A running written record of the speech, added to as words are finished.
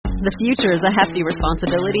The future is a hefty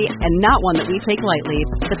responsibility and not one that we take lightly.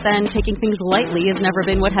 But then taking things lightly has never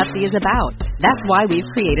been what Hefty is about. That's why we've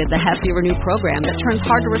created the Hefty Renew program that turns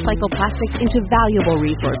hard-to-recycle plastics into valuable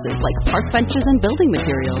resources like park benches and building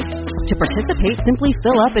materials. To participate, simply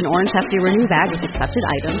fill up an orange Hefty Renew bag with accepted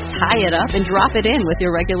items, tie it up, and drop it in with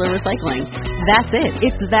your regular recycling. That's it.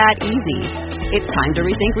 It's that easy. It's time to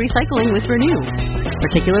rethink recycling with Renew.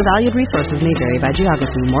 Particular valued resources may vary by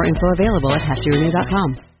geography. More info available at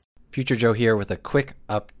heftyrenew.com. Future Joe here with a quick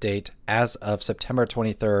update. As of September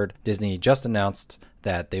 23rd, Disney just announced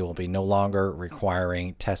that they will be no longer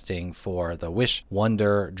requiring testing for the Wish,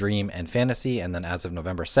 Wonder, Dream, and Fantasy. And then as of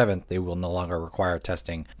November 7th, they will no longer require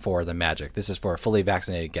testing for the Magic. This is for fully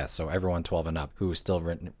vaccinated guests, so everyone 12 and up who still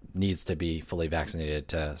needs to be fully vaccinated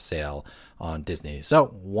to sail on Disney. So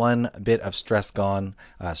one bit of stress gone,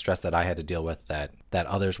 stress that I had to deal with that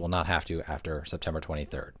others will not have to after September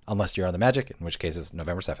 23rd, unless you're on the Magic, in which case it's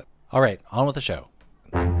November 7th. All right, on with the show.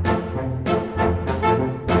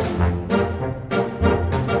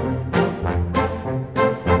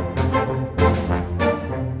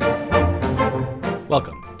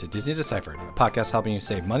 Welcome to Disney Deciphered, a podcast helping you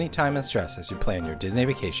save money, time, and stress as you plan your Disney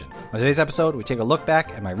vacation. On today's episode, we take a look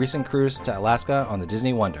back at my recent cruise to Alaska on the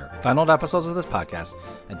Disney Wonder. Find old episodes of this podcast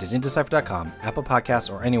at DisneyDeciphered.com, Apple Podcasts,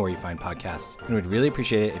 or anywhere you find podcasts, and we'd really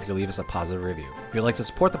appreciate it if you could leave us a positive review. If you'd like to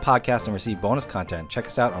support the podcast and receive bonus content, check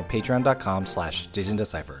us out on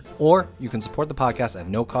patreon.com/DisneyDeciphered. Or you can support the podcast at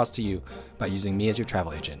no cost to you by using me as your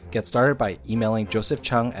travel agent. Get started by emailing Joseph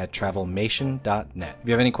Chung at travelmation.net. If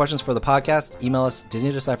you have any questions for the podcast, email us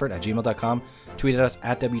DisneyDeciphered@gmail.com, tweet at us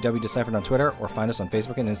at WWDeciphered on Twitter, or find us on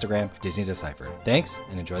Facebook and Instagram, Disney Deciphered. Thanks,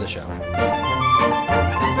 and enjoy the show.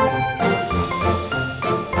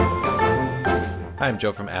 Hi, I'm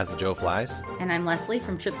Joe from As the Joe Flies. And I'm Leslie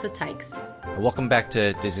from Trips with Tykes. Welcome back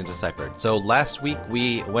to Disney Deciphered. So last week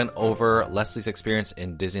we went over Leslie's experience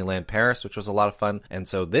in Disneyland Paris, which was a lot of fun. And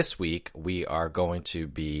so this week we are going to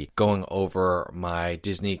be going over my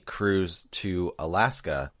Disney cruise to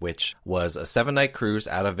Alaska, which was a 7-night cruise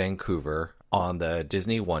out of Vancouver on the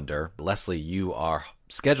Disney Wonder. Leslie, you are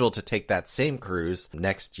scheduled to take that same cruise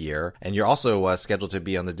next year. And you're also scheduled to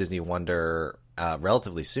be on the Disney Wonder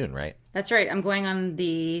relatively soon, right? That's right. I'm going on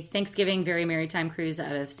the Thanksgiving Very Merry Time cruise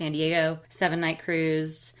out of San Diego, 7-night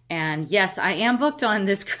cruise. And yes, I am booked on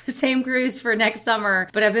this same cruise for next summer,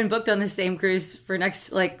 but I've been booked on the same cruise for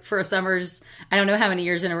for summers, I don't know how many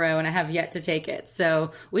years in a row, and I have yet to take it.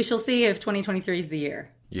 So we shall see if 2023 is the year.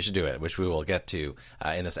 You should do it, which we will get to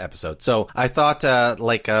in this episode. So I thought, I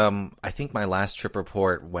think my last trip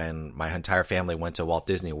report when my entire family went to Walt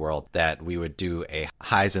Disney World, that we would do a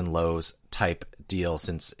highs and lows type deal,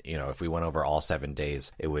 since, if we went over all 7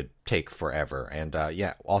 days, it would take forever. And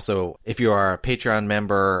also, if you are a Patreon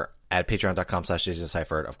member at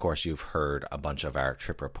patreon.com/DisneyDeciphered, of course, you've heard a bunch of our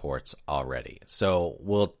trip reports already. So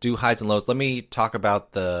we'll do highs and lows. Let me talk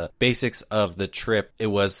about the basics of the trip. It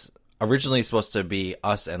was originally supposed to be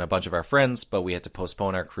us and a bunch of our friends, but we had to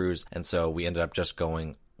postpone our cruise, and so we ended up just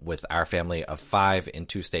going with our family of 5 in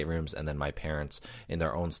 2 staterooms, and then my parents in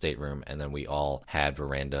their own stateroom, and then we all had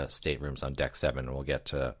veranda staterooms on deck 7, and we'll get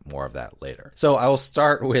to more of that later. So I will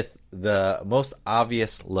start with the most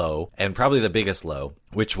obvious low, and probably the biggest low,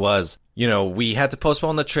 which was, we had to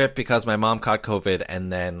postpone the trip because my mom caught COVID,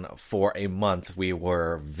 and then for a month we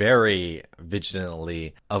were very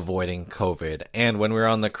vigilantly avoiding COVID. And when we were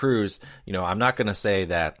on the cruise, I'm not going to say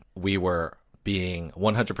that we were being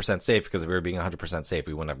 100% safe, because if we were being 100% safe,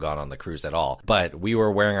 we wouldn't have gone on the cruise at all. But we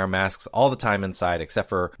were wearing our masks all the time inside, except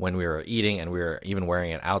for when we were eating, and we were even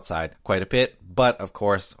wearing it outside quite a bit. But of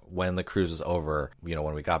course, when the cruise was over,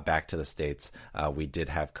 when we got back to the States, we did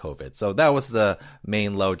have COVID. So that was the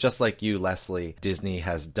main low. Just like you, Leslie, Disney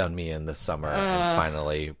has done me in this summer and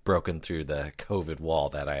finally broken through the COVID wall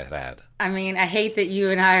that I had. I mean, I hate that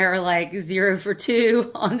you and I are 0 for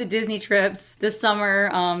 2 on the Disney trips this summer.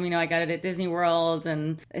 I got it at Disney World,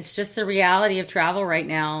 and it's just the reality of travel right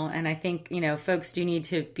now. And I think, folks do need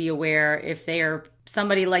to be aware, if they are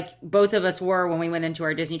somebody like both of us were when we went into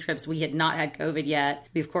our Disney trips. We had not had COVID yet.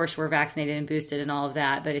 We, of course, were vaccinated and boosted and all of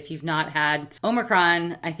that. But if you've not had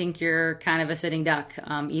Omicron, I think you're kind of a sitting duck,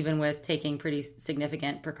 even with taking pretty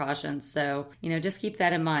significant precautions. So, just keep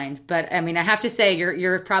that in mind. But I mean, I have to say,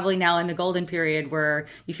 you're probably now in the golden period where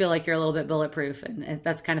you feel like you're a little bit bulletproof, and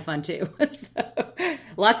that's kind of fun too. So,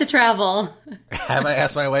 lots of travel. Have I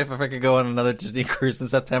asked my wife if I could go on another Disney cruise in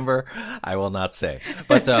September? I will not say.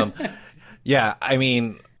 But, yeah, I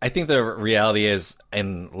mean, I think the reality is,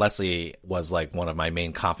 and Leslie was like one of my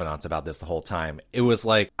main confidants about this the whole time, it was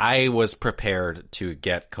like I was prepared to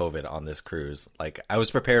get COVID on this cruise. Like I was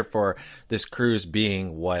prepared for this cruise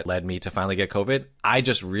being what led me to finally get COVID. I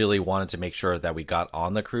just really wanted to make sure that we got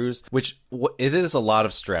on the cruise, which it is a lot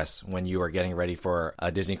of stress when you are getting ready for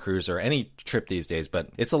a Disney cruise or any trip these days, but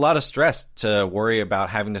it's a lot of stress to worry about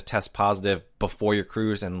having to test positive before your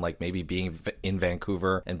cruise and like maybe being in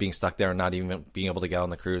Vancouver and being stuck there and not even being able to get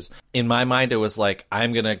on the cruise. In my mind, it was like,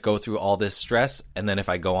 I'm going to go through all this stress, and then if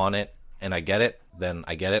I go on it and I get it, then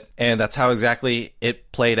I get it. And that's how exactly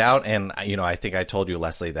it played out. And, you know, I think I told you,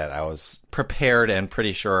 Leslie, that I was prepared and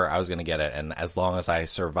pretty sure I was going to get it. And as long as I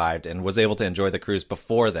survived and was able to enjoy the cruise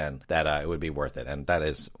before then, that it would be worth it. And that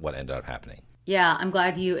is what ended up happening. Yeah, I'm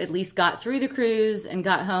glad you at least got through the cruise and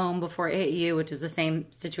got home before it hit you, which is the same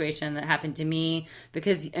situation that happened to me.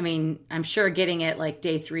 Because, I mean, I'm sure getting it like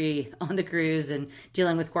day 3 on the cruise and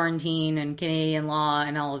dealing with quarantine and Canadian law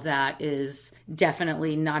and all of that is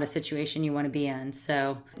definitely not a situation you want to be in.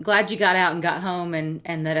 So glad you got out and got home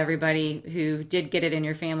and that everybody who did get it in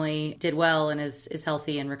your family did well and is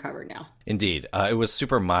healthy and recovered now. Indeed. It was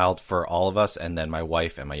super mild for all of us. And then my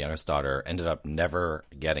wife and my youngest daughter ended up never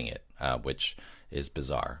getting it, which is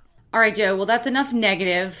bizarre. All right, Joe. Well, that's enough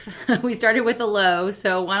negative. We started with a low.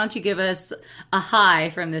 So why don't you give us a high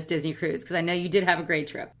from this Disney cruise? Because I know you did have a great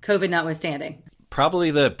trip, COVID notwithstanding.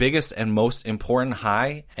 Probably the biggest and most important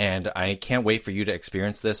high, and I can't wait for you to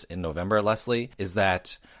experience this in November, Leslie, is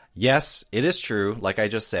that, yes, it is true, like I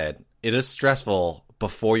just said, it is stressful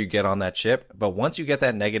before you get on that ship, but once you get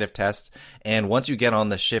that negative test, and once you get on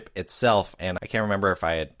the ship itself, and I can't remember if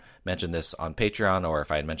I had mentioned this on Patreon or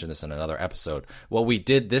if I had mentioned this in another episode, what we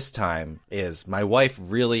did this time is my wife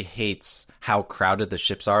really hates how crowded the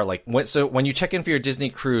ships are. Like, when you check in for your Disney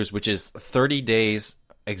cruise, which is 30 days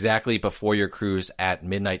exactly before your cruise at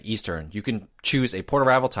midnight Eastern, you can choose a port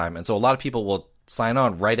arrival time. And so a lot of people will sign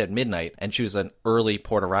on right at midnight and choose an early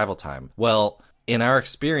port arrival time. Well, in our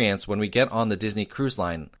experience, when we get on the Disney Cruise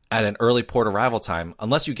Line at an early port arrival time,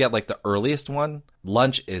 unless you get like the earliest one,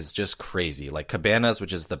 lunch is just crazy. Like Cabanas,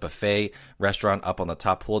 which is the buffet restaurant up on the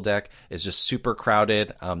top pool deck, is just super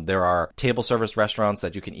crowded. There are table service restaurants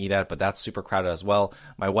that you can eat at, but that's super crowded as well.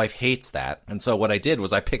 My wife hates that. And so what I did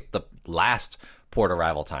was I picked the last port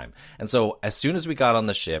arrival time. And so as soon as we got on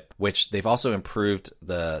the ship, which they've also improved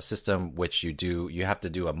the system, which you have to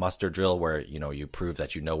do a muster drill where, you know, you prove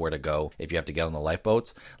that you know where to go if you have to get on the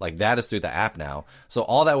lifeboats. Like that is through the app now. So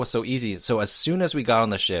all that was so easy. So as soon as we got on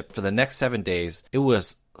the ship for the next 7 days, it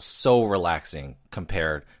was so relaxing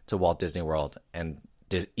compared to Walt Disney World and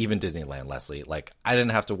even Disneyland, Leslie. Like I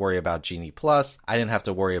didn't have to worry about Genie Plus. I didn't have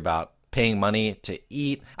to worry about paying money to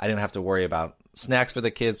eat. I didn't have to worry about snacks for the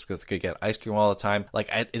kids because they could get ice cream all the time. Like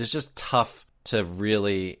it is just tough to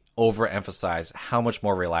really overemphasize how much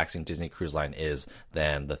more relaxing Disney Cruise Line is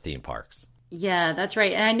than the theme parks. Yeah, that's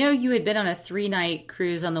right. And I know you had been on a 3-night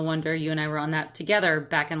cruise on the Wonder. You and I were on that together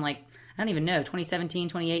back in I don't even know, 2017,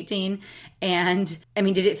 2018. And I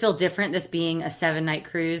mean, did it feel different, this being a 7-night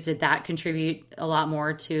cruise? Did that contribute a lot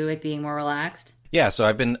more to it being more relaxed? Yeah, so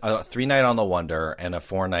I've been a 3-night on the Wonder and a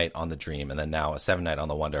 4-night on the Dream, and then now a 7-night on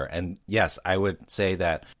the Wonder. And yes, I would say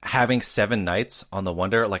that having 7 nights on the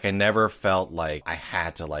Wonder, like I never felt like I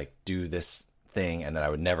had to like do this thing and that I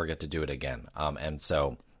would never get to do it again. And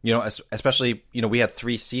so, you know, especially, you know, we had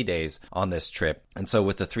 3 sea days on this trip. And so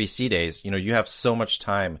with the 3 sea days, you know, you have so much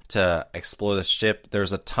time to explore the ship.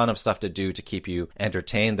 There's a ton of stuff to do to keep you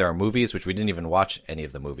entertained. There are movies, which we didn't even watch any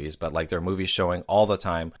of the movies, but like there are movies showing all the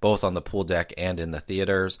time, both on the pool deck and in the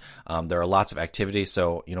theaters. There are lots of activities.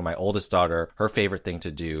 So, you know, my oldest daughter, her favorite thing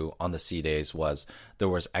to do on the sea days was there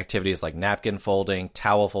was activities like napkin folding,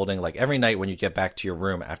 towel folding. Like every night when you get back to your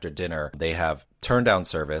room after dinner, they have turn down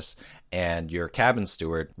service and your cabin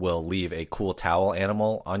steward will leave a cool towel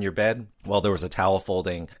animal on your bed. Well, there was a towel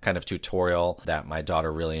folding kind of tutorial that my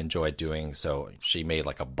daughter really enjoyed doing. So she made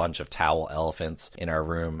like a bunch of towel elephants in our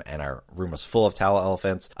room, and our room was full of towel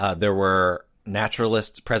elephants. There were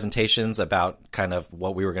naturalist presentations about kind of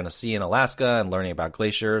what we were going to see in Alaska and learning about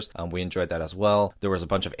glaciers. We enjoyed that as well. There was a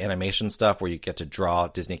bunch of animation stuff where you get to draw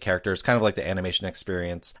Disney characters, kind of like the animation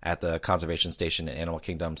experience at the conservation station in Animal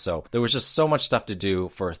Kingdom. So there was just so much stuff to do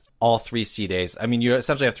for all 3 sea days. I mean, you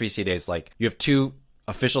essentially have 3 sea days. Like you have 2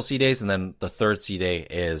 official sea days, and then the 3rd sea day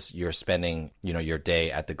is you're spending, you know, your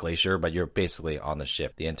day at the glacier, but you're basically on the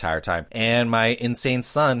ship the entire time. And my insane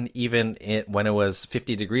son, even when it was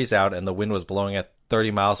 50 degrees out and the wind was blowing at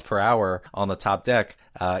 30 miles per hour on the top deck,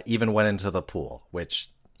 even went into the pool, which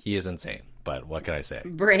he is insane. but what can I say?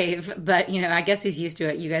 Brave, but I guess he's used to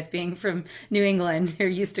it. You guys being from New England, you're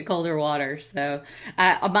used to colder water. So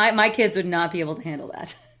my kids would not be able to handle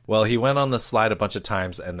that. Well, he went on the slide a bunch of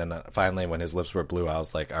times, and then finally when his lips were blue, I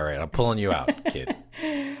was like, all right, I'm pulling you out, kid.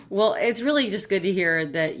 Well, it's really just good to hear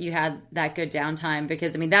that you had that good downtime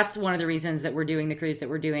because, that's one of the reasons that we're doing the cruise that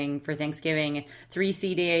we're doing for Thanksgiving. 3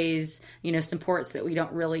 sea days, some ports that we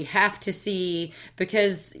don't really have to see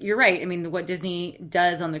because you're right. What Disney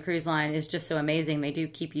does on the cruise line is just so amazing. They do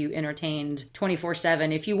keep you entertained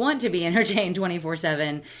 24/7 if you want to be entertained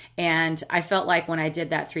 24/7. And I felt like when I did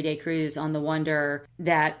that 3-day cruise on the Wonder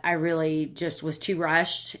that I really just was too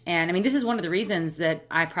rushed. And this is one of the reasons that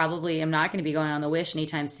I probably am not going to be going on the Wish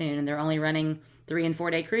anytime soon. And they're only running 3 and 4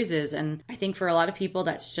 day cruises. And I think for a lot of people,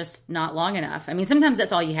 that's just not long enough. Sometimes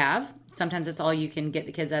that's all you have. Sometimes it's all you can get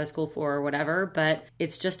the kids out of school for or whatever, but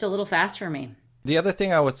it's just a little fast for me. The other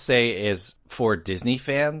thing I would say is for Disney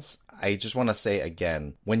fans, I just want to say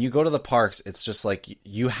again, when you go to the parks, it's just like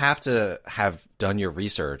you have to have done your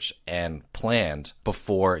research and planned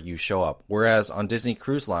before you show up. Whereas on Disney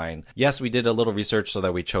Cruise Line, yes, we did a little research so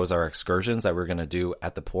that we chose our excursions that we we're going to do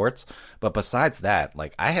at the ports. But besides that,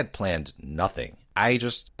 I had planned nothing. I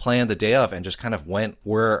just planned the day of and just kind of went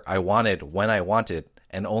where I wanted, when I wanted,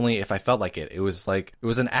 and only if I felt like it. It was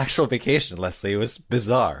an actual vacation, Leslie. It was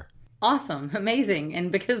bizarre. Awesome. Amazing.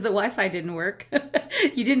 And because the Wi-Fi didn't work,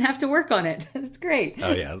 you didn't have to work on it. It's great.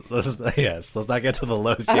 Oh, yeah. Let's not get to the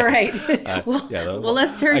lows yet. All right.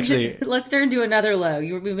 Let's turn to another low.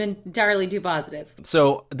 We've been entirely too positive.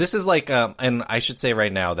 So this is and I should say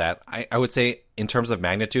right now that I would say in terms of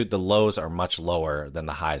magnitude, the lows are much lower than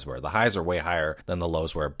the highs were. The highs are way higher than the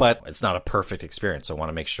lows were, but it's not a perfect experience. So I want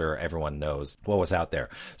to make sure everyone knows what was out there.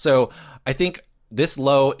 So I think this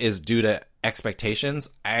low is due to expectations.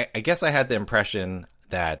 I guess I had the impression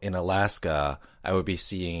that in Alaska, I would be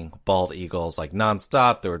seeing bald eagles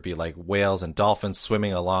nonstop. There would be whales and dolphins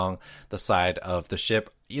swimming along the side of the ship.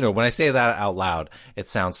 When I say that out loud, it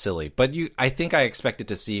sounds silly, but I think I expected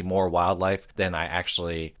to see more wildlife than I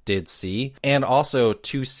actually did see. And also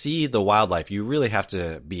to see the wildlife, you really have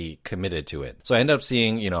to be committed to it. So I ended up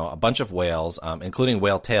seeing, a bunch of whales, including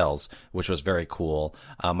whale tails, which was very cool.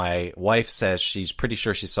 My wife says she's pretty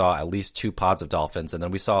sure she saw at least 2 pods of dolphins. And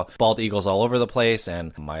then we saw bald eagles all over the place.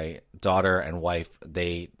 And my daughter and wife,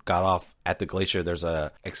 they got off at the glacier. There's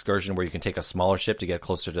a excursion where you can take a smaller ship to get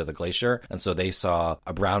closer to the glacier. And so they saw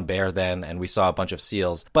a brown bear then, and we saw a bunch of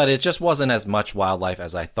seals, but it just wasn't as much wildlife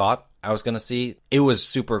as I thought I was going to see. It was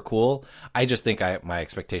super cool. I just think my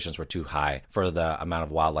expectations were too high for the amount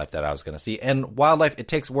of wildlife that I was going to see. And wildlife, it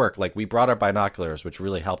takes work. We brought our binoculars, which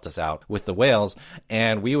really helped us out with the whales.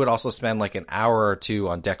 And we would also spend an hour or 2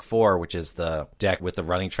 on deck 4, which is the deck with the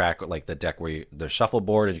running track, the deck where the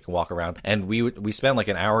shuffleboard and you can walk around. And we spent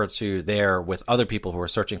an hour or 2 there with other people who were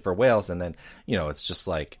searching for whales. And then, it's just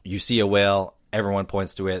you see a whale, everyone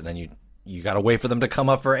points to it, and then you got to wait for them to come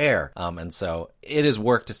up for air. And so it is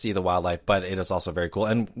work to see the wildlife, but it is also very cool.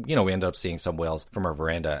 And, we ended up seeing some whales from our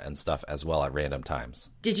veranda and stuff as well at random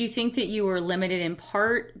times. Did you think that you were limited in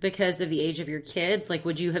part because of the age of your kids?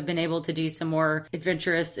 Would you have been able to do some more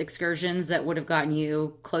adventurous excursions that would have gotten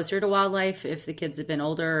you closer to wildlife if the kids had been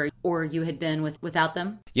older or you had been without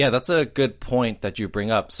them? Yeah, that's a good point that you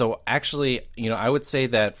bring up. So actually, I would say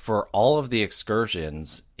that for all of the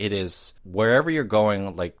excursions, it is wherever you're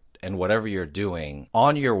going, and whatever you're doing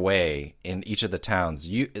on your way in each of the towns,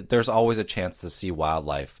 there's always a chance to see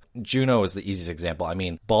wildlife. Juneau is the easiest example.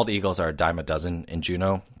 Bald eagles are a dime a dozen in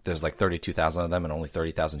Juneau. There's 32,000 of them and only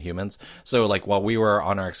 30,000 humans. So while we were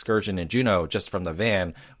on our excursion in Juneau, just from the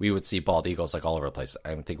van, we would see bald eagles all over the place.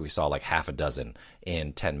 I think we saw half a dozen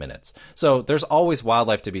in 10 minutes. So there's always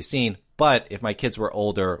wildlife to be seen. But if my kids were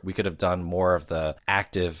older, we could have done more of the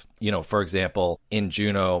active, for example, in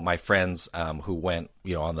Juneau, my friends who went,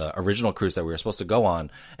 on the original cruise that we were supposed to go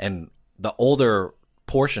on, and the older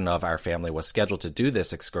portion of our family was scheduled to do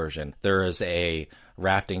this excursion. There is a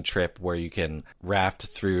rafting trip where you can raft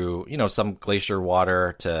through, some glacier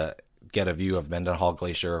water to get a view of Mendenhall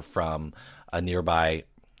Glacier from a nearby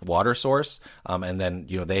water source. And then,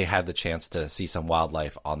 they had the chance to see some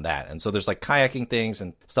wildlife on that. And so there's kayaking things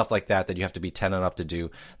and stuff like that you have to be 10 and up to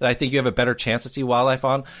do that I think you have a better chance to see wildlife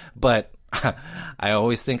on. But I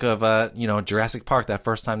always think of, Jurassic Park, that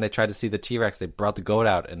first time they tried to see the T-Rex, they brought the goat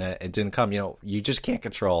out and it didn't come. You just can't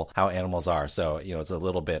control how animals are. So, it's a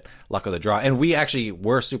little bit luck of the draw. And we actually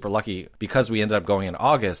were super lucky because we ended up going in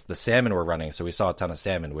August. The salmon were running. So we saw a ton of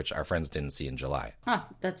salmon, which our friends didn't see in July. Huh,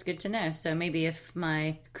 that's good to know. So maybe if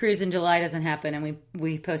my cruise in July doesn't happen and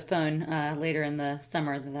we postpone later in the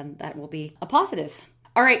summer, then that will be a positive.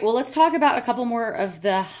 All right, well, let's talk about a couple more of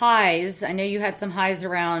the highs. I know you had some highs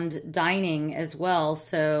around dining as well,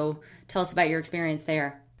 so tell us about your experience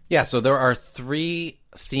there. Yeah, so there are 3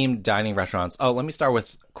 themed dining restaurants. Oh, let me start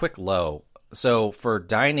with quick low. So for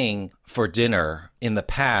dining for dinner in the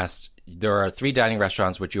past, there are 3 dining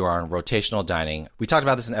restaurants which you are on rotational dining. We talked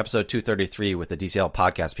about this in episode 233 with the DCL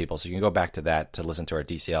podcast people, so you can go back to that to listen to our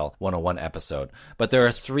DCL 101 episode. But there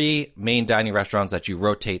are 3 main dining restaurants that you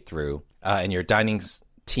rotate through, and your dining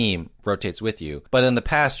team rotates with you. But in the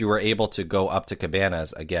past, you were able to go up to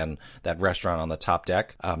Cabanas, again, that restaurant on the top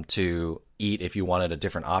deck, to eat if you wanted a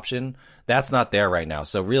different option. That's not there right now.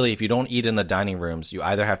 So really, if you don't eat in the dining rooms, you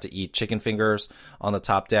either have to eat chicken fingers on the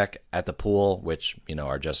top deck at the pool, which,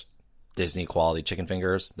 are just Disney quality chicken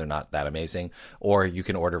fingers. They're not that amazing. Or you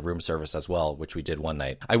can order room service as well, which we did one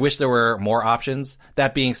night. I wish there were more options.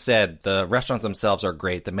 That being said, the restaurants themselves are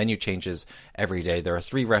great. The menu changes every day. There are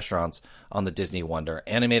 3 restaurants on the Disney Wonder.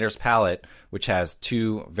 Animator's Palette, which has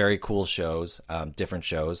 2 very cool shows, different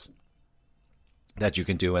shows that you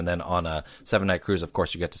can do. And then on a 7-night cruise, of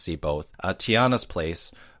course, you get to see both. Tiana's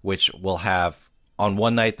Place, which will have, on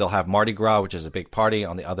one night, they'll have Mardi Gras, which is a big party.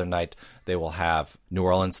 On the other night, they will have New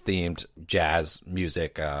Orleans-themed jazz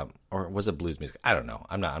music, or was it blues music? I don't know.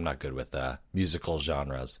 I'm not good with musical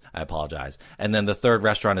genres. I apologize. And then the third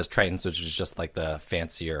restaurant is Triton's, which is just like the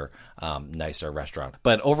fancier, nicer restaurant.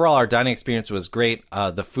 But overall, our dining experience was great.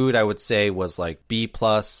 The food, I would say, was like B+,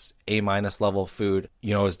 A- level food.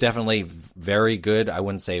 It was definitely very good. I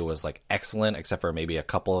wouldn't say it was like excellent, except for maybe a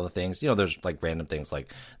couple of the things. There's like random things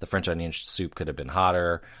like the French onion soup could have been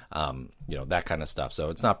hotter, that kind of stuff. So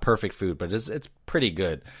it's not perfect food, but it's pretty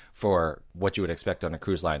good for what you would expect on a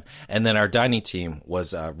cruise line. And then our dining team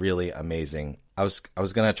was really amazing. I was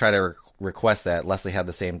going to try to request that Leslie had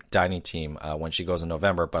the same dining team when she goes in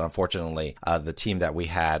November, but unfortunately, the team that we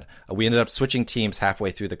had, we ended up switching teams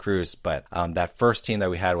halfway through the cruise, but that first team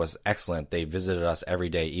that we had was excellent. They visited us every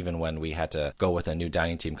day, even when we had to go with a new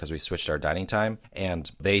dining team because we switched our dining time, and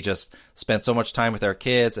they just spent so much time with our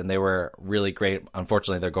kids, and they were really great.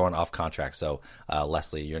 Unfortunately, they're going off contract, so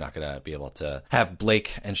Leslie, you're not going to be able to have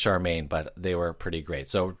Blake and Charmaine, but they were pretty great.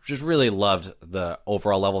 So just really loved the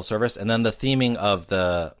overall level of service. And then the theming of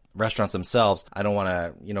the restaurants themselves, I don't want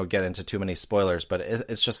to, get into too many spoilers, but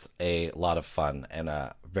it's just a lot of fun and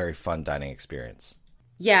a very fun dining experience.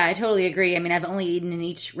 Yeah, I totally agree. I mean, I've only eaten in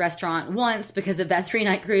each restaurant once because of that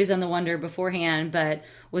 3-night cruise on the Wonder beforehand, but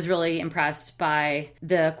was really impressed by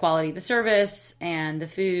the quality of the service and the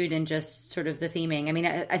food and just sort of the theming. I mean,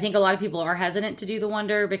 I think a lot of people are hesitant to do the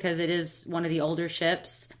Wonder because it is one of the older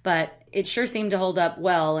ships, but it sure seemed to hold up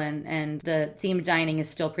well, and the themed dining is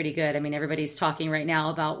still pretty good. I mean, everybody's talking right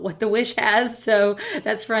now about what the Wish has, so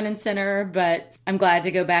that's front and center, but I'm glad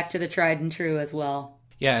to go back to the tried and true as well.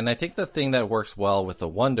 Yeah, and I think the thing that works well with the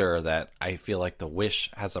Wonder that I feel like the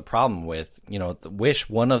Wish has a problem with, the Wish,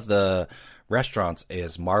 one of the restaurants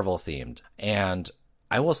is Marvel themed. And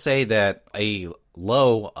I will say that a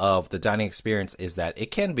low of the dining experience is that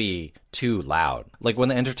it can be too loud. Like when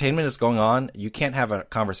the entertainment is going on, you can't have a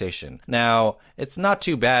conversation. Now, it's not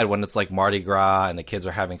too bad when it's like Mardi Gras and the kids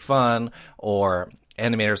are having fun, or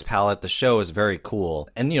Animator's Palette, the show is very cool.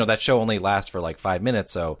 And, that show only lasts for like 5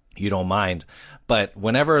 minutes, so you don't mind. But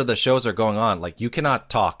whenever the shows are going on, like you cannot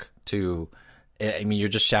talk to, you're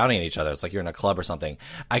just shouting at each other. It's like you're in a club or something.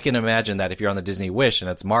 I can imagine that if you're on the Disney Wish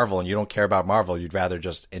and it's Marvel and you don't care about Marvel, you'd rather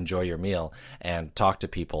just enjoy your meal and talk to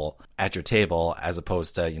people at your table as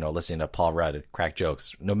opposed to, listening to Paul Rudd crack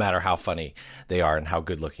jokes, no matter how funny they are and how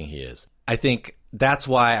good looking he is. I think that's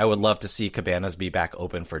why I would love to see Cabanas be back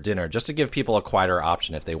open for dinner, just to give people a quieter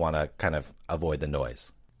option if they want to kind of avoid the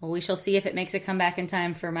noise. Well, we shall see if it makes a comeback in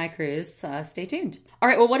time for my cruise. Stay tuned. All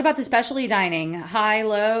right, well, what about the specialty dining? High,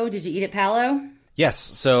 low? Did you eat at Palo? Yes.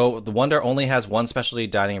 So the Wonder only has one specialty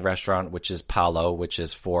dining restaurant, which is Palo, which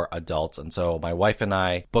is for adults. And so my wife and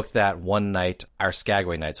I booked that one night, our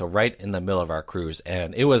Skagway night, so right in the middle of our cruise.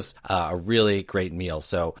 And it was a really great meal.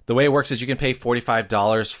 So the way it works is you can pay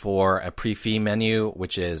 $45 for a pre-fee menu,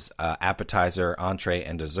 which is appetizer, entree,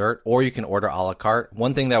 and dessert, or you can order a la carte.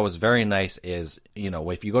 One thing that was very nice is,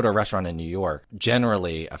 if you go to a restaurant in New York,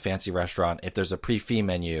 generally a fancy restaurant, if there's a pre-fee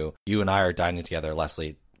menu, you and I are dining together,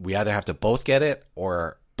 Leslie, we either have to both get it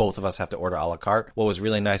or both of us have to order a la carte. What was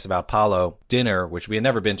really nice about Palo dinner, which we had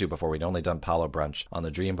never been to before, we'd only done Palo brunch on the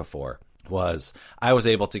Dream before, was I was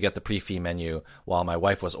able to get the pre-fee menu while my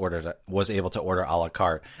wife was able to order a la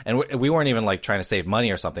carte. And we weren't even like trying to save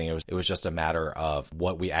money or something. It was just a matter of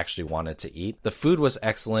what we actually wanted to eat. The food was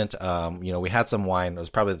excellent. We had some wine. It was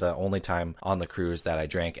probably the only time on the cruise that I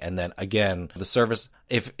drank. And then again, the service,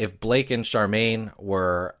 if Blake and Charmaine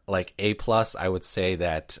were like A+, I would say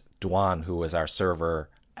that Duan, who was our server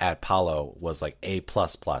at Palo, was like A++.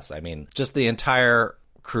 I mean, just the entire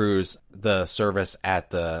cruise, the service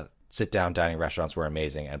at the sit-down dining restaurants were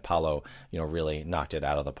amazing, and Palo, really knocked it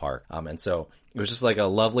out of the park. And so it was just like a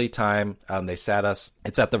lovely time. They sat us,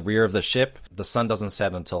 it's at the rear of the ship. The sun doesn't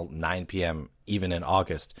set until 9 p.m., even in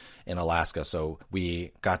August in Alaska. So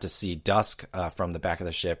we got to see dusk from the back of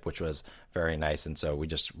the ship, which was very nice. And so we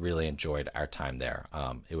just really enjoyed our time there.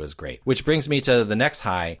 It was great. Which brings me to the next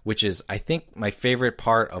high, which is, I think, my favorite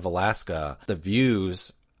part of Alaska. The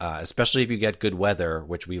views, especially if you get good weather,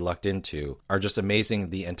 which we lucked into, are just amazing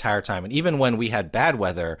the entire time. And even when we had bad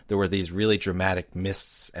weather, there were these really dramatic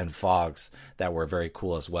mists and fogs that were very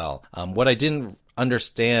cool as well. What I didn't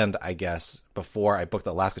understand, I guess, before I booked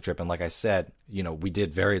the Alaska trip, and like I said, we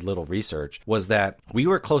did very little research, was that we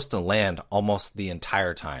were close to land almost the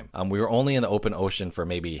entire time. We were only in the open ocean for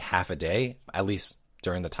maybe half a day, at least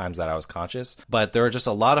during the times that I was conscious. But there are just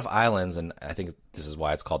a lot of islands, and I think this is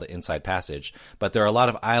why it's called the Inside Passage. But there are a lot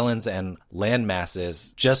of islands and land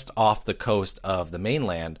masses just off the coast of the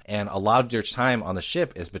mainland, and a lot of your time on the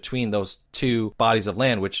ship is between those two bodies of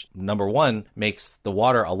land, which, number one, makes the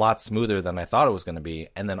water a lot smoother than I thought it was going to be.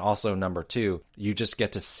 And then also, number two, you just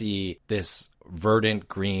get to see this verdant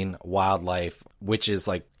green wildlife, which is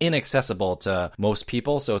like inaccessible to most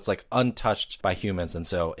people. So it's like untouched by humans. And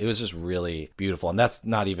so it was just really beautiful. And that's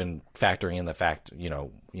not even factoring in the fact,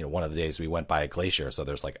 one of the days we went by a glacier. So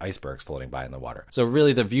there's like icebergs floating by in the water. So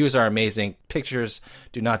really the views are amazing. Pictures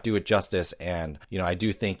do not do it justice. And, I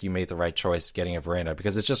do think you made the right choice getting a veranda,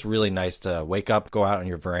 because it's just really nice to wake up, go out on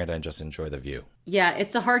your veranda and just enjoy the view. Yeah,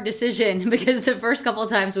 it's a hard decision because the first couple of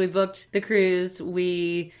times we booked the cruise,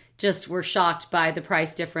 we just were shocked by the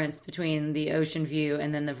price difference between the ocean view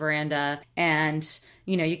and then the veranda. And,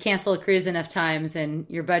 you cancel a cruise enough times and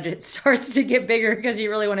your budget starts to get bigger because you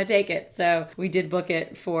really want to take it. So we did book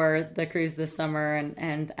it for the cruise this summer,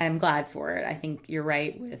 and I'm glad for it. I think you're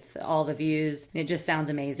right with all the views. It just sounds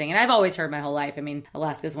amazing. And I've always heard my whole life,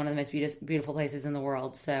 Alaska is one of the most beautiful places in the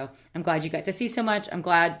world. So I'm glad you got to see so much. I'm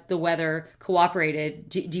glad the weather cooperated.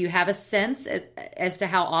 Do you have a sense as to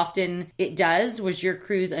how often it does? Was your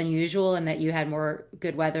cruise unusual in that you had more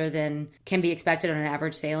good weather than can be expected on an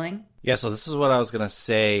average sailing? Yeah, so this is what I was going to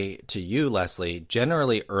say to you, Leslie.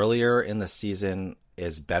 Generally, earlier in the season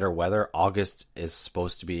is better weather. August is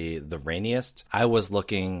supposed to be the rainiest. I was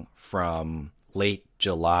looking from late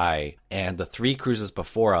July, and the 3 cruises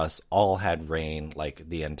before us all had rain like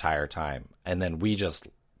the entire time. And then we just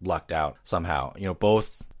lucked out somehow.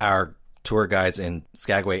 Both our tour guides in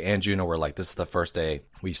Skagway and Juneau were like, this is the first day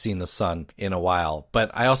we've seen the sun in a while. But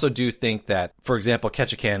I also do think that, for example,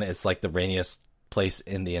 Ketchikan is like the rainiest place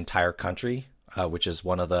in the entire country, which is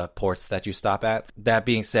one of the ports that you stop at. That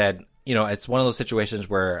being said, it's one of those situations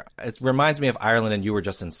where it reminds me of Ireland, and you were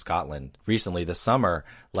just in Scotland recently this summer,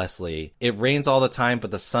 Leslie. It rains all the time,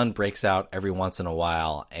 but the sun breaks out every once in a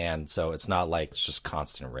while. And so it's not like it's just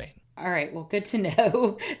constant rain. All right. Well, good to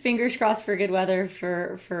know. Fingers crossed for good weather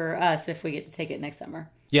for us if we get to take it next summer.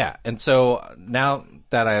 Yeah. And so now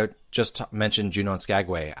that I just mentioned Juneau and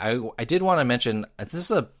Skagway, I did want to mention, this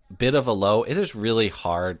is a bit of a low. It is really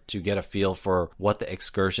hard to get a feel for what the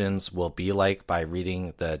excursions will be like by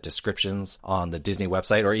reading the descriptions on the Disney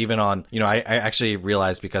website, or even on, I actually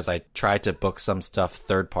realized, because I tried to book some stuff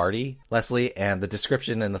third party, Leslie, and the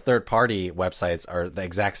description in the third party websites are the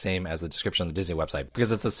exact same as the description on the Disney website,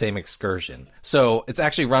 because it's the same excursion. So it's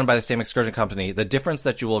actually run by the same excursion company. The difference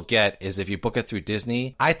that you will get is if you book it through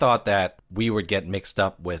Disney, I thought that we would get mixed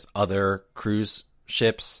up with other cruise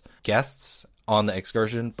ships guests on the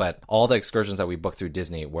excursion, but all the excursions that we booked through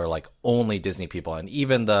Disney were like only Disney people. And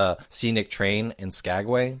even the scenic train in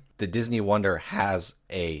Skagway, the Disney Wonder has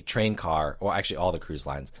a train car, or actually all the cruise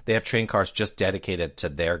lines, they have train cars just dedicated to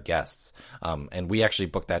their guests. And we actually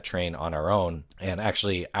booked that train on our own. And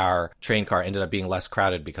actually our train car ended up being less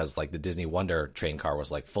crowded because like the Disney Wonder train car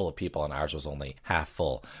was like full of people and ours was only half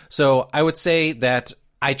full. So I would say that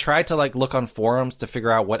I tried to like look on forums to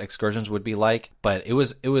figure out what excursions would be like, but it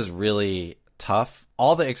was really tough.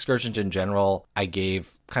 All the excursions in general, I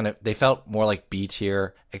gave they felt more like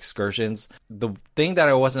B-tier excursions. The thing that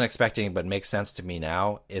I wasn't expecting but makes sense to me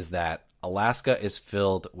now is that Alaska is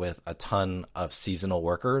filled with a ton of seasonal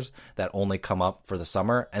workers that only come up for the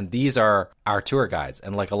summer. And these are our tour guides.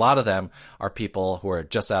 And like a lot of them are people who are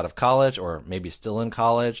just out of college or maybe still in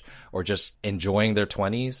college or just enjoying their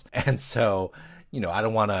 20s. And so, I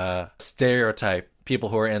don't want to stereotype people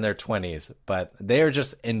who are in their 20s, but they are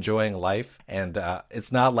just enjoying life. And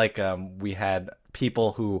it's not like we had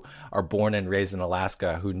people who are born and raised in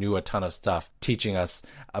Alaska who knew a ton of stuff teaching us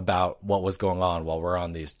about what was going on while we're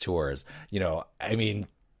on these tours.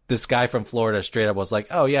 This guy from Florida straight up was like,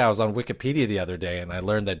 oh yeah, I was on Wikipedia the other day and I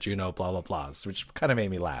learned that Juneau blah, blah, blah, which kind of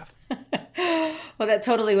made me laugh. Well, that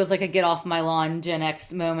totally was like a get off my lawn Gen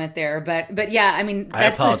X moment there. But yeah, I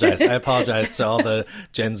apologize. I apologize to all the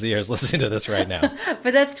Gen Zers listening to this right now.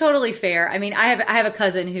 But that's totally fair. I have a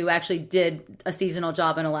cousin who actually did a seasonal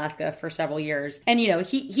job in Alaska for several years. And,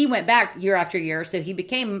 he went back year after year, so he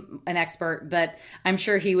became an expert. But I'm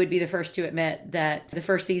sure he would be the first to admit that the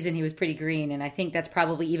first season he was pretty green. And I think that's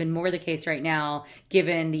probably even more the case right now,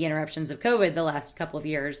 given the interruptions of COVID the last couple of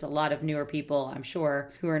years. A lot of newer people, I'm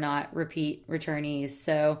sure, who are not repeat returnees.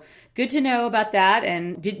 So good to know about that.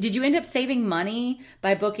 And did you end up saving money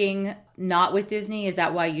by booking not with Disney? Is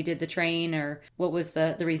that why you did the train, or what was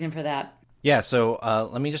the reason for that? Yeah, so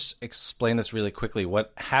let me just explain this really quickly.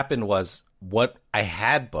 What happened was, what I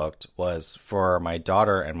had booked was for my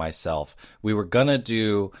daughter and myself. We were going to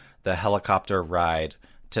do the helicopter ride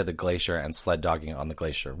to the glacier and sled dogging on the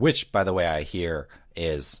glacier, which, by the way, I hear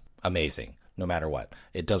is amazing. No matter what.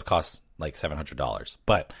 It does cost like $700,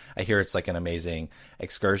 but I hear it's like an amazing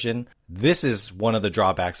excursion. This is one of the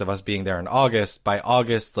drawbacks of us being there in August. By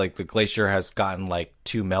August, like the glacier has gotten like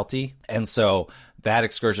too melty. And so that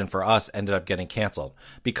excursion for us ended up getting canceled.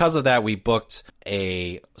 Because of that, we booked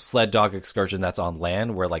a sled dog excursion that's on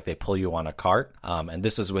land where like they pull you on a cart. And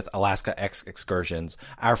this is with Alaska X excursions.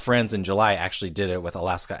 Our friends in July actually did it with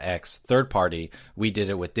Alaska X third party. We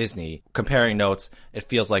did it with Disney. Comparing notes, it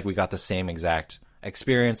feels like we got the same exact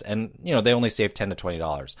experience, and they only saved $10 to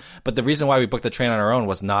 $20. But the reason why we booked the train on our own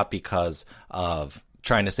was not because of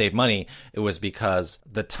trying to save money. It was because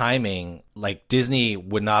the timing, like Disney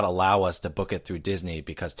would not allow us to book it through Disney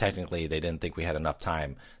because technically they didn't think we had enough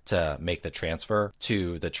time to make the transfer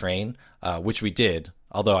to the train, which we did,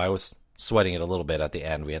 although I was sweating it a little bit at the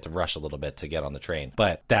end. We had to rush a little bit to get on the train,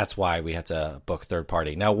 but that's why we had to book third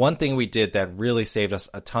party. Now, one thing we did that really saved us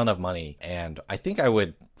a ton of money, and I think I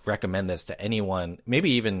would recommend this to anyone, maybe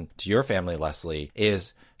even to your family, Leslie,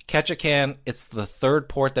 is Ketchikan. It's the third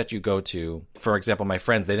port that you go to. For example, my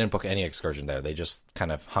friends, they didn't book any excursion there. They just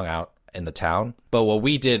kind of hung out in the town. But what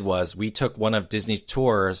we did was we took one of Disney's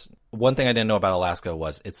tours. One thing I didn't know about Alaska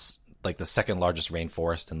was it's like the second largest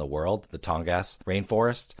rainforest in the world, the Tongass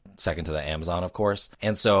rainforest, second to the Amazon, of course.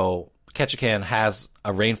 And so Ketchikan has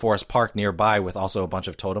a rainforest park nearby with also a bunch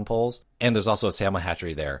of totem poles. And there's also a salmon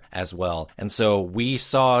hatchery there as well. And so we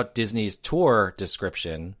saw Disney's tour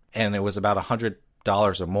description, and it was about $100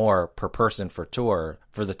 or more per person for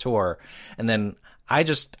the tour. And then I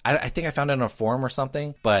think I found it on a forum or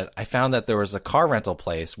something, but I found that there was a car rental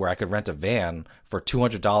place where I could rent a van for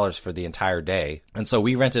 $200 for the entire day. And so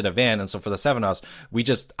we rented a van. And so for the 7 of us,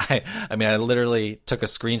 I literally took a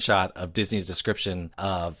screenshot of Disney's description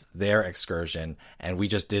of their excursion, and we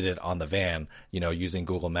just did it on the van, using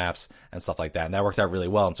Google Maps and stuff like that. And that worked out really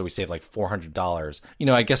well. And so we saved like $400.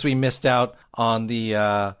 I guess we missed out on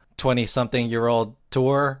the 20-something-year-old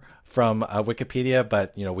tour from Wikipedia,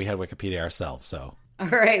 but, we had Wikipedia ourselves, so. All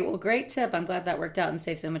right. Well, great tip. I'm glad that worked out and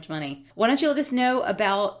saved so much money. Why don't you let us know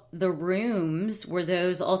about the rooms? Were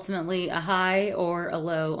those ultimately a high or a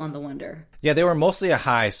low on the Wonder? Yeah, they were mostly a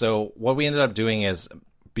high. So what we ended up doing is,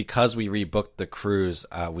 because we rebooked the cruise,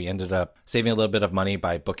 we ended up saving a little bit of money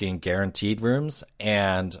by booking guaranteed rooms.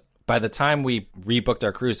 And by the time we rebooked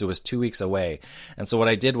our cruise, it was 2 weeks away. And so what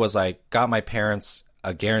I did was I got my parents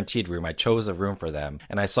a guaranteed room. I chose a room for them,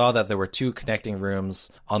 and I saw that there were 2 connecting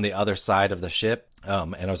rooms on the other side of the ship.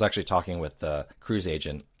 And I was actually talking with the cruise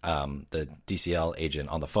agent, the DCL agent,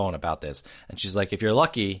 on the phone about this. And she's like, if you're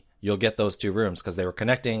lucky, you'll get those 2 rooms, because they were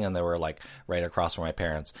connecting and they were like right across from my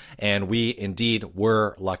parents. And we indeed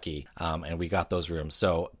were lucky, and we got those rooms.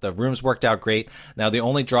 So the rooms worked out great. Now, the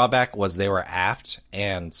only drawback was they were aft,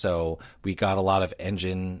 and so we got a lot of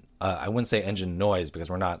engine I wouldn't say engine noise, because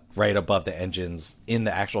we're not right above the engines in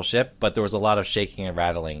the actual ship, but there was a lot of shaking and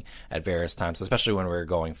rattling at various times, especially when we were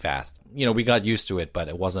going fast. We got used to it, but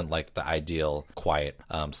it wasn't like the ideal quiet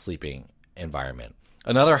sleeping environment.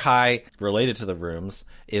 Another high related to the rooms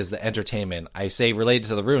is the entertainment. I say related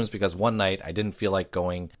to the rooms because one night I didn't feel like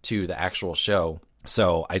going to the actual show.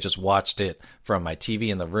 So I just watched it from my TV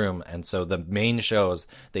in the room. And so the main shows,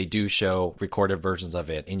 they do show recorded versions of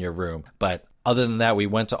it in your room. But other than that, we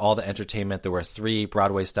went to all the entertainment. There were 3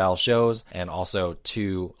 Broadway style shows and also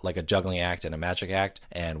 2, like a juggling act and a magic act.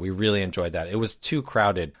 And we really enjoyed that. It was too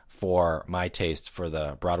crowded for my taste for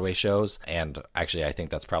the Broadway shows. And actually, I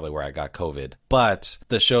think that's probably where I got COVID. But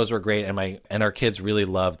the shows were great. And our kids really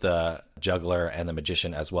loved the juggler and the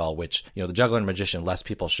magician as well, which, the juggler and magician, less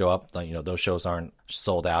people show up. Those shows aren't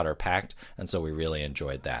sold out or packed. And so we really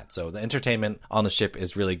enjoyed that. So the entertainment on the ship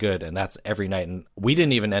is really good. And that's every night. And we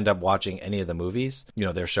didn't even end up watching any of the movies.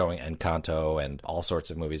 They're showing Encanto and all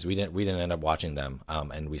sorts of movies. We didn't end up watching them.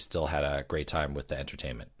 And we still had a great time with the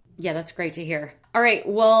entertainment. Yeah, that's great to hear. All right.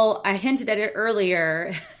 Well, I hinted at it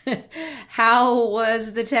earlier. How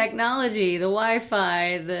was the technology, the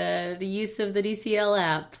Wi-Fi, the use of the DCL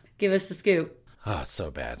app? Give us the scoop. Oh, it's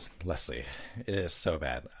so bad, Leslie. It is so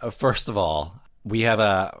bad. First of all, we have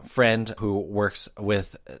a friend who works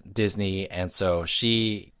with Disney, and so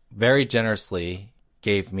she very generously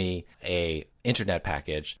gave me a internet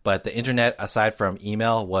package. But the internet, aside from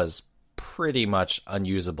email, was pretty much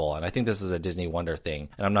unusable. And I think this is a Disney Wonder thing.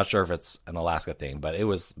 And I'm not sure if it's an Alaska thing, but it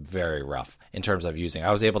was very rough in terms of using.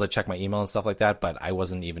 I was able to check my email and stuff like that, but I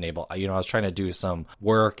wasn't even able, I was trying to do some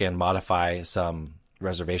work and modify some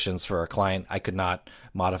reservations for a client. I could not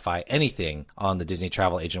modify anything on the Disney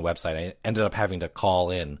Travel Agent website. I ended up having to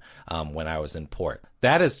call in when I was in port.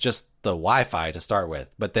 That is just the Wi-Fi to start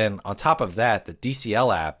with. But then on top of that, the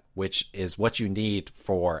DCL app, which is what you need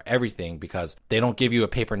for everything, because they don't give you a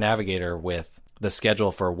paper navigator with the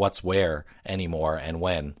schedule for what's where anymore and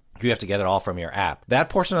when. You have to get it all from your app. That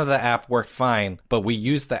portion of the app worked fine, but we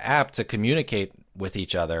used the app to communicate with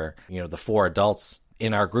each other. The 4 adults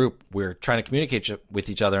in our group, we're trying to communicate with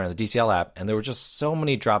each other in the DCL app, and there were just so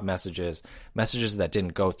many drop messages that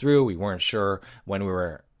didn't go through. We weren't sure when we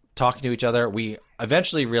were talking to each other. We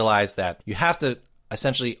eventually realized that you have to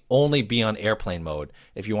essentially only be on airplane mode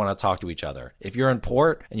if you want to talk to each other. If you're in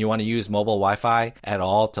port and you want to use mobile Wi-Fi at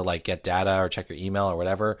all to get data or check your email or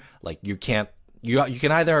whatever, you can't. You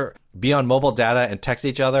can either be on mobile data and text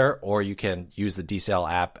each other, or you can use the DCL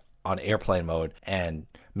app on airplane mode and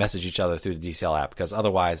message each other through the DCL app, because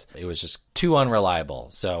otherwise it was just too unreliable.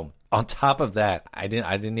 So on top of that, I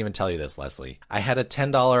didn't even tell you this, Leslie. I had a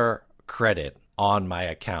 $10 credit on my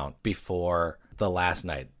account before the last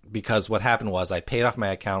night, because what happened was I paid off my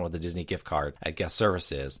account with a Disney gift card at Guest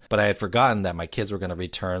Services, but I had forgotten that my kids were going to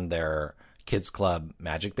return their Kids Club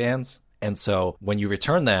Magic Bands. And so when you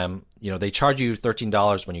return them, they charge you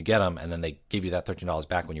 $13 when you get them, and then they give you that $13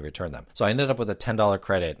 back when you return them. So I ended up with a $10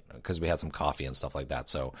 credit because we had some coffee and stuff like that.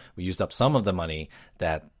 So we used up some of the money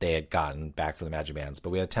that they had gotten back for the Magic Bands,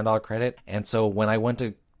 but we had a $10 credit. And so when I went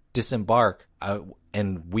to disembark,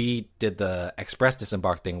 and we did the express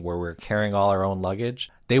disembark thing where we're carrying all our own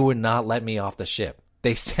luggage, they would not let me off the ship.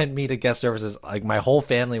 They sent me to Guest Services. My whole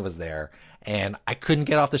family was there, and I couldn't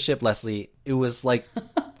get off the ship, Leslie. It was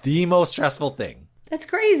the most stressful thing. That's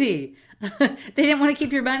crazy. They didn't want to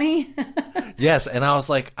keep your money? Yes, and I was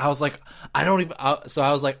like, I don't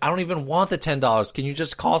even want the $10. Can you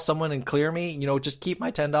just call someone and clear me? Just keep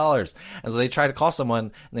my $10. And so they tried to call someone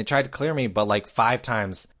and they tried to clear me, but 5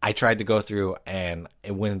 times I tried to go through and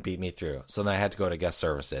it wouldn't beat me through. So then I had to go to Guest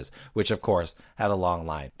Services, which of course had a long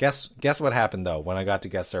line. Guess what happened though when I got to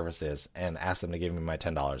Guest Services and asked them to give me my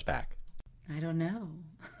 $10 back? I don't know.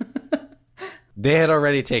 They had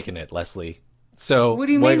already taken it, Leslie. So what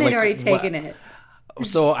do you mean they'd already taken it?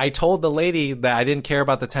 So I told the lady that I didn't care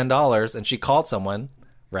about the $10, and she called someone,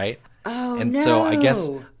 right? Oh, and no. So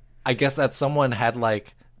I guess that someone had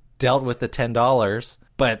dealt with the $10,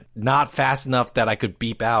 but not fast enough that I could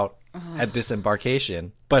beep out at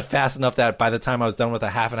disembarkation, but fast enough that by the time I was done with a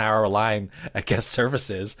half an hour line at Guest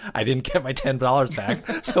Services, I didn't get my $10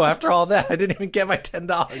 back. So after all that, I didn't even get my $10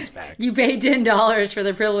 back. You paid $10 for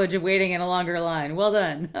the privilege of waiting in a longer line. Well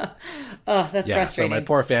done. Oh, that's frustrating. So my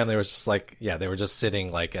poor family was just they were just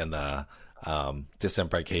sitting in the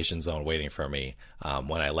disembarkation zone waiting for me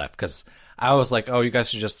when I left, because I was like, oh, you guys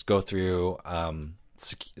should just go through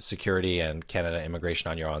security and Canada immigration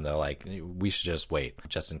on your own. They're like, we should just wait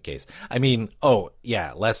just in case. I mean, oh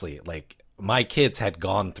yeah, Leslie, my kids had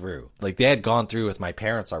gone through, they had gone through with my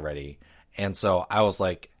parents already. And so I was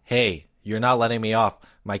like, hey, you're not letting me off.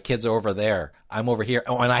 My kids are over there. I'm over here.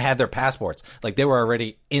 Oh, and I had their passports. They were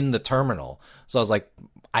already in the terminal. So I was like,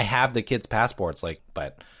 I have the kids' passports.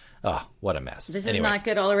 But oh, what a mess. This is not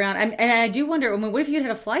good all around. And I do wonder, what if you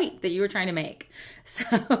had a flight that you were trying to make?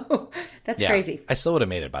 So that's crazy. I still would have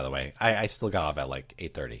made it, by the way. I still got off at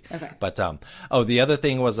 8:30. Okay. But, the other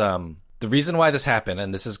thing was, The reason why this happened,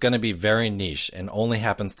 and this is going to be very niche and only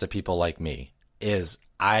happens to people like me, is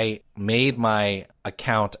I made my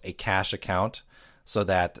account a cash account so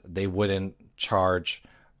that they wouldn't charge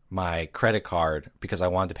my credit card because I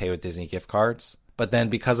wanted to pay with Disney gift cards. But then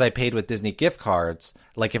because I paid with Disney gift cards,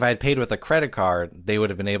 like if I had paid with a credit card, they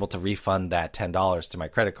would have been able to refund that $10 to my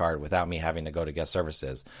credit card without me having to go to guest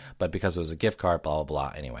services. But because it was a gift card, blah, blah,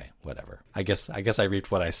 blah. Anyway, whatever. I guess I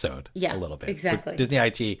reaped what I sowed a little bit. Exactly. But Disney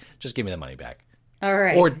IT, just give me the money back. All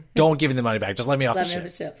right. Or don't give me the money back. Just let me off the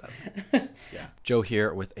ship. Yeah. Joe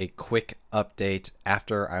here with a quick update.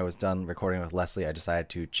 After I was done recording with Leslie, I decided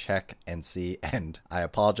to check and see, and I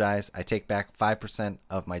apologize. I take back 5%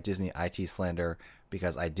 of my Disney IT slander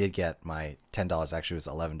because I did get my $10, actually it was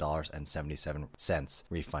 $11.77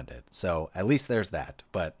 refunded. So at least there's that,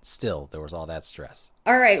 but still there was all that stress.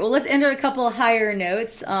 All right, well, let's end on a couple of higher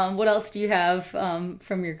notes. What else do you have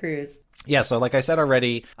from your cruise? Yeah, so like I said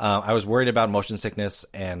already, I was worried about motion sickness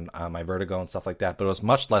and my vertigo and stuff like that, but it was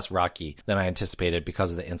much less rocky than I anticipated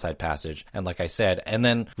because of the Inside Passage. And like I said, and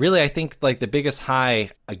then really I think like the biggest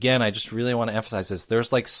high, again, I just really want to emphasize this,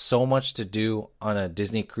 there's like so much to do on a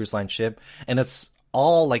Disney Cruise Line ship, and it's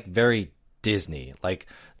all like very Disney. Like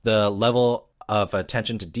the level of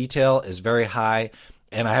attention to detail is very high.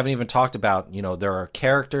 And I haven't even talked about, there are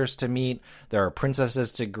characters to meet. There are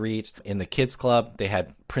princesses to greet. In the kids club, they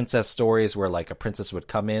had princess stories where like a princess would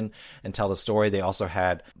come in and tell the story. They also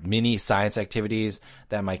had mini science activities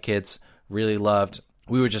that my kids really loved.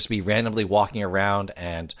 We would just be randomly walking around,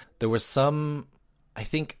 and there was some, I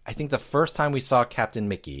think the first time we saw Captain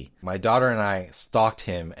Mickey, my daughter and I stalked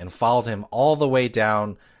him and followed him all the way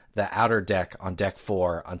down the outer deck on deck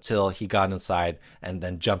 4 until he got inside and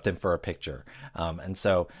then jumped in for a picture. And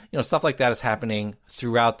so, stuff like that is happening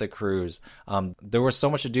throughout the cruise. There was so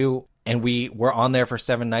much to do, and we were on there for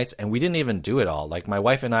 7 nights and we didn't even do it all. Like my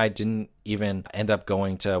wife and I didn't even end up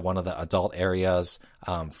going to one of the adult areas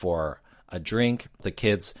for a drink. The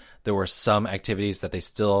kids, there were some activities that they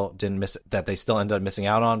still ended up missing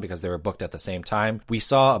out on because they were booked at the same time. We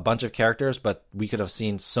saw a bunch of characters, but we could have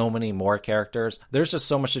seen so many more characters. There's just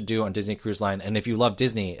so much to do on Disney Cruise Line. And if you love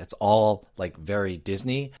Disney, it's all like very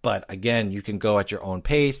Disney. But again, you can go at your own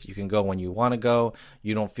pace. You can go when you want to go.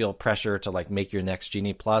 You don't feel pressure to like make your next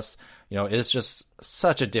Genie Plus. It's just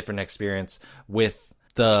such a different experience with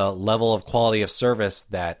the level of quality of service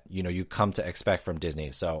that, you come to expect from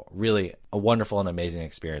Disney. So really a wonderful and amazing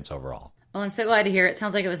experience overall. Well, I'm so glad to hear it.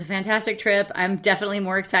 Sounds like it was a fantastic trip. I'm definitely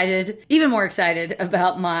even more excited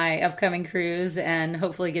about my upcoming cruise and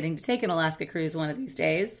hopefully getting to take an Alaska cruise one of these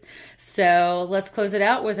days. So let's close it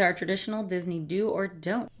out with our traditional Disney do or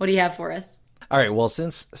don't. What do you have for us? All right. Well,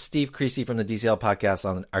 since Steve Creasy from the DCL podcast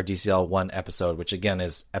on our DCL 1 episode, which again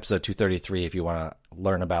is episode 233 if you want to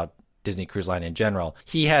learn about Disney Cruise Line in general,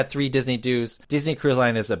 he had 3 Disney do's. Disney Cruise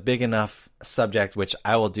Line is a big enough subject, which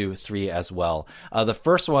I will do 3 as well. The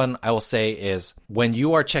first one I will say is when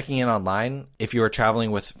you are checking in online, if you are traveling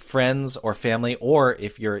with friends or family, or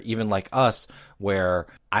if you're even like us, where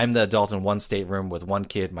I'm the adult in one stateroom with 1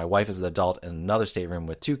 kid, my wife is the adult in another stateroom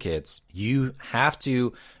with 2 kids, you have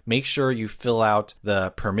to make sure you fill out the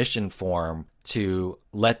permission form to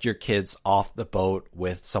let your kids off the boat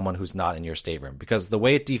with someone who's not in your stateroom. Because the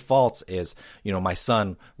way it defaults is, my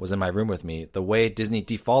son was in my room with me. The way Disney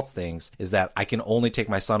defaults things is that I can only take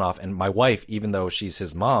my son off, and my wife, even though she's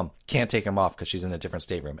his mom, can't take him off because she's in a different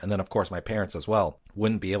stateroom. And then, of course, my parents as well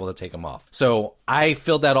wouldn't be able to take him off. So I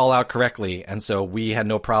filled that all out correctly, and so we had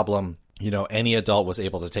no problem. Any adult was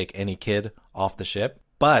able to take any kid off the ship.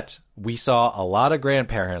 But we saw a lot of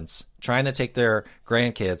grandparents trying to take their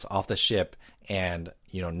grandkids off the ship and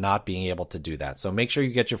not being able to do that. So make sure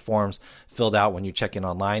you get your forms filled out when you check in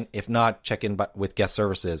online. If not, check in with guest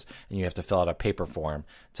services and you have to fill out a paper form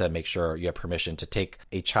to make sure you have permission to take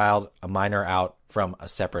a minor out from a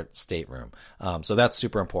separate stateroom. So that's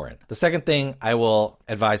super important. The second thing I will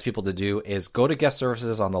advise people to do is go to guest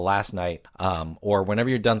services on the last night or whenever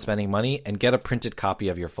you're done spending money and get a printed copy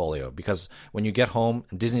of your folio, because when you get home,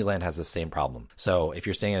 Disneyland has the same problem. So if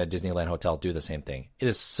you're staying at a Disneyland hotel, do the same thing. It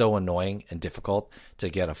is so annoying and difficult to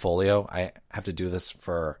get a folio. I have to do this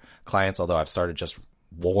for clients, although I've started just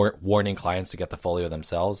warning clients to get the folio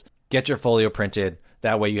themselves. Get your folio printed.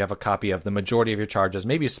 That way you have a copy of the majority of your charges.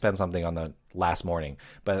 Maybe you spend something on the last morning,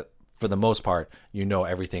 but for the most part,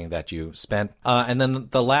 everything that you spent. And then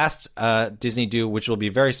the last Disney do, which will be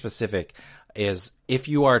very specific, is if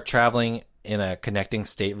you are traveling in a connecting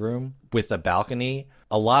stateroom with a balcony,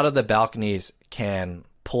 a lot of the balconies can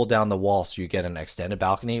pull down the wall so you get an extended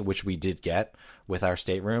balcony, which we did get with our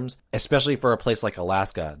staterooms, especially for a place like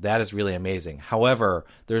Alaska. That is really amazing. However,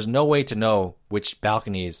 there's no way to know which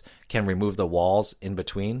balconies can remove the walls in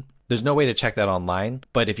between. There's no way to check that online,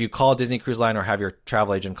 but if you call Disney Cruise Line or have your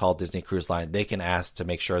travel agent call Disney Cruise Line, they can ask to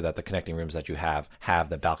make sure that the connecting rooms that you have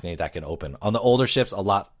the balcony that can open. On the older ships, a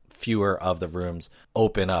lot fewer of the rooms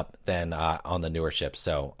open up than on the newer ships.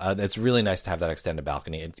 So it's really nice to have that extended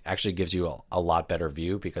balcony. It actually gives you a lot better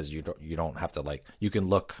view because you don't have to you can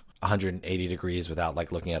look 180 degrees without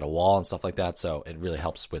looking at a wall and stuff like that. So it really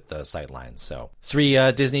helps with the sight lines. So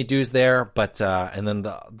 3 Disney do's there, but and then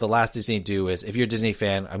the last Disney do is, if you're a Disney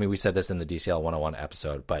fan, I mean, we said this in the DCL 101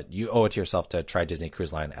 episode, but you owe it to yourself to try Disney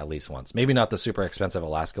Cruise Line at least once. Maybe not the super expensive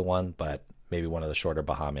Alaska one, but maybe one of the shorter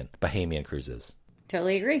Bahamian cruises.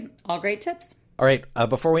 Totally agree. All great tips. All right.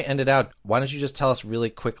 Before we end it out, why don't you just tell us really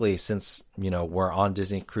quickly, since, we're on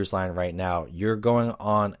Disney Cruise Line right now, you're going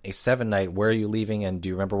on a 7-night. Where are you leaving? And do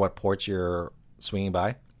you remember what ports you're swinging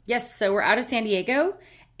by? Yes. So we're out of San Diego,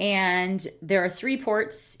 and there are 3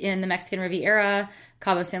 ports in the Mexican Riviera: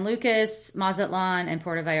 Cabo San Lucas, Mazatlan, and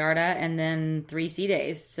Puerto Vallarta, and then 3 sea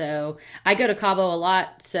days. So I go to Cabo a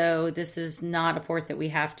lot, so this is not a port that we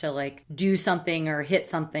have to do something or hit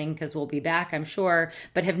something, because we'll be back, I'm sure,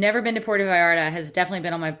 but have never been to Puerto Vallarta. Has definitely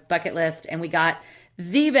been on my bucket list, and we got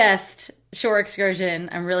the best shore excursion.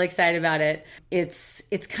 I'm really excited about it. It's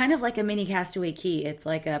kind of like a mini Castaway Cay. It's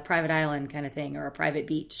like a private island kind of thing, or a private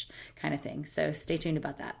beach kind of thing. So stay tuned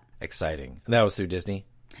about that. Exciting. And that was through Disney?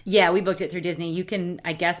 Yeah, we booked it through Disney. You can,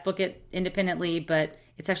 I guess, book it independently, but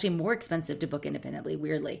it's actually more expensive to book independently,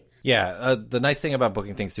 weirdly. Yeah, the nice thing about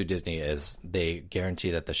booking things through Disney is they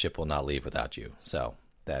guarantee that the ship will not leave without you. So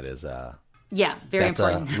that is very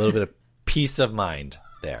important. A little bit of peace of mind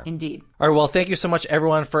there. Indeed. All right, well, thank you so much,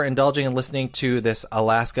 everyone, for indulging and listening to this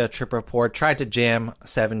Alaska trip report. Tried to jam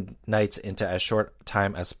 7 nights into as short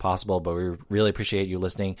time as possible, but we really appreciate you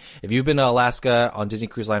listening. If you've been to Alaska on Disney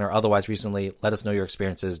Cruise Line or otherwise recently, let us know your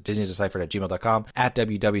experiences. DisneyDeciphered@gmail.com,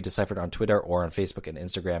 @WWDeciphered on Twitter, or on Facebook and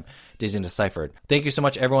Instagram, Disney Deciphered. Thank you so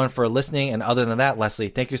much, everyone, for listening. And other than that, Leslie,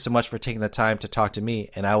 thank you so much for taking the time to talk to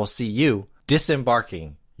me, and I will see you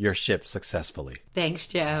disembarking your ship successfully. Thanks,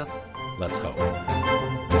 Joe. Let's hope.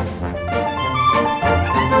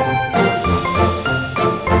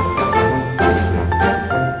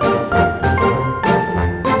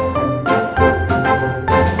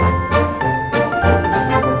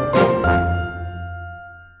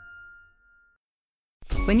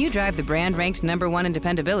 When you drive the brand ranked #1 in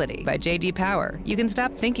dependability by J.D. Power, you can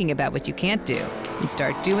stop thinking about what you can't do and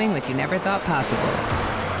start doing what you never thought possible.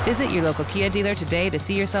 Visit your local Kia dealer today to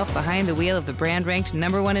see yourself behind the wheel of the brand ranked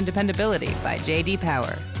 #1 in dependability by J.D.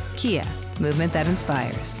 Power. Kia, movement that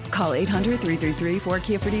inspires. Call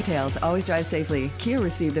 800-333-4KIA for details. Always drive safely. Kia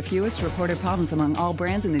received the fewest reported problems among all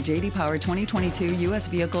brands in the J.D. Power 2022 U.S.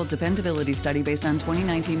 Vehicle Dependability Study based on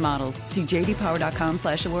 2019 models. See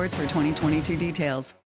jdpower.com/awards for 2022 details.